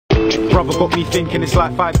Brother got me thinking, it's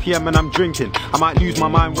like 5 PM and I'm drinking. I might lose my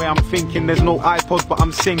mind where I'm thinking. There's no iPods but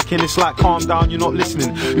I'm sinking. It's like calm down, you're not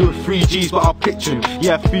listening. You were 3 Gs but I'll picture him.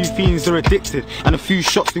 Yeah, a few fiends are addicted and a few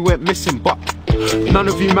shots they went missing. But none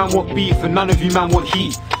of you man want beef and none of you man want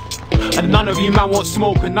heat. And none of you man want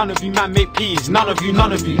smoke and none of you man make peas. None of you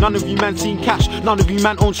man seen cash. None of you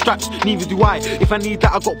man own straps, neither do I. If I need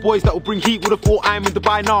that I got boys that will bring heat. Would've thought I'm in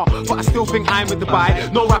Dubai now, but I still think I'm in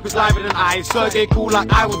Dubai. No rappers liver than I, Sergey cool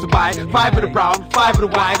like I want to buy. 5 of the brown, 5 of the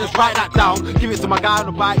white, just write that down. Give it to my guy on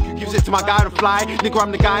the bike, who gives it to my guy on the fly. Nigga,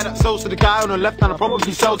 I'm the guy that sells to the guy on the left and I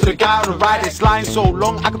probably sell to the guy on the right. This line so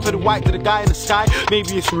long, I can put the white to the guy in the sky.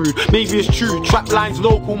 Maybe it's rude, maybe it's true. Trap lines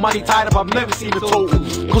local, money tied up, I've never seen a total.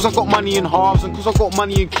 Cause I got money in halves and cause I got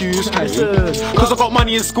money in Q's. Cause I got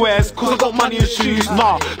money in squares, cause I got money in shoes.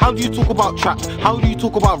 Nah, how do you talk about trap? How do you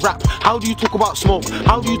talk about rap? How do you talk about smoke?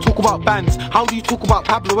 How do you talk about bands? How do you talk about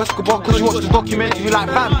Pablo Escobar? Cause you watch the documentary like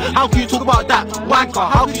fam. How can you talk about that? Wanker,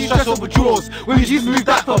 how can you stress over drawers? When you just move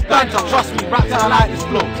that to banter? Trust me, rap I like this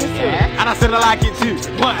flow. And I said I like it too.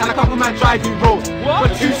 And a couple man tried do roads.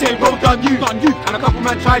 But you say road done you. And a couple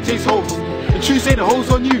man tried chase hoes. And true say the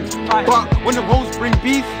hoes on you. But when the hoes bring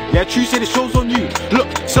beef, yeah, true say the show's on you. Look,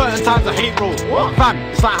 certain times I hate roll. Fam,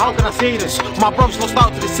 it's like how can I say this? My brother's lost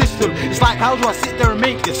out to the system. It's like how do I sit there and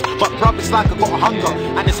make this? But bruv, it's like I got a hunger,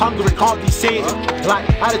 and this hunger it can't be sated. Like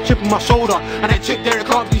I had a chip on my shoulder, and that chick there it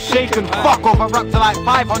can't be shaken. Fuck off, I rapped to like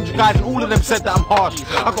 500 guys, and all of them said that I'm harsh.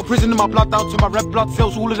 I got prison in my blood down to my red blood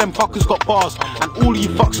cells. All of them fuckers got bars, and all of you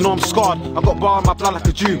fucks know I'm scarred. I got bar in my blood like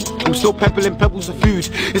a Jew. I'm still peddling pebbles of food.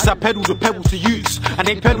 It's I pedal the pebble to use, and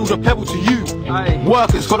they pedal the pebble to you.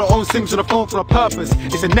 Workers got their own things on the phone for a purpose.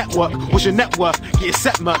 It's a network, what's your net worth? Get it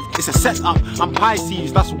set, man, it's a setup. I'm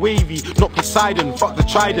Pisces, that's wavy, not Poseidon. Fuck the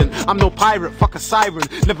trident, I'm no pirate, fuck a siren.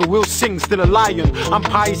 Never will sing, still a lion. I'm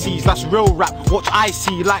Pisces, that's real rap. Watch I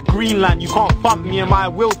see like Greenland. You can't bump me in my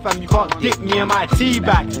will, fam. You can't dip me in my tea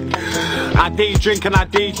bag. I day drink and I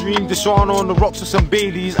daydream. This one on the rocks with some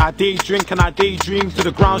Baileys. I day drink and I daydream to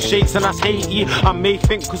the ground shakes and that's Haiti. I may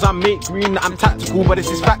think cause I make green that I'm tactical, but this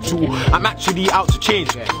is factual. I'm actually out to change.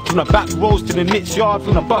 From the back roads to the knits yard,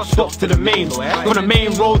 from the bus stops to the mains. From the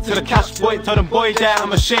main road to the cash boy, tell them boy there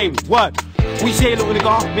I'm ashamed. What? We say little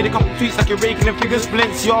nigga, made a couple tweets like you're raking them figures.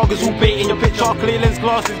 Balenciagas all bait in your picture, clear lens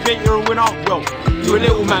glasses, bait you're a winner. Well, you're a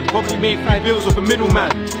little man, probably made 3 bills off a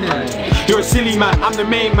middleman. You're a silly man, I'm the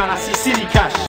main man, I see silly cash.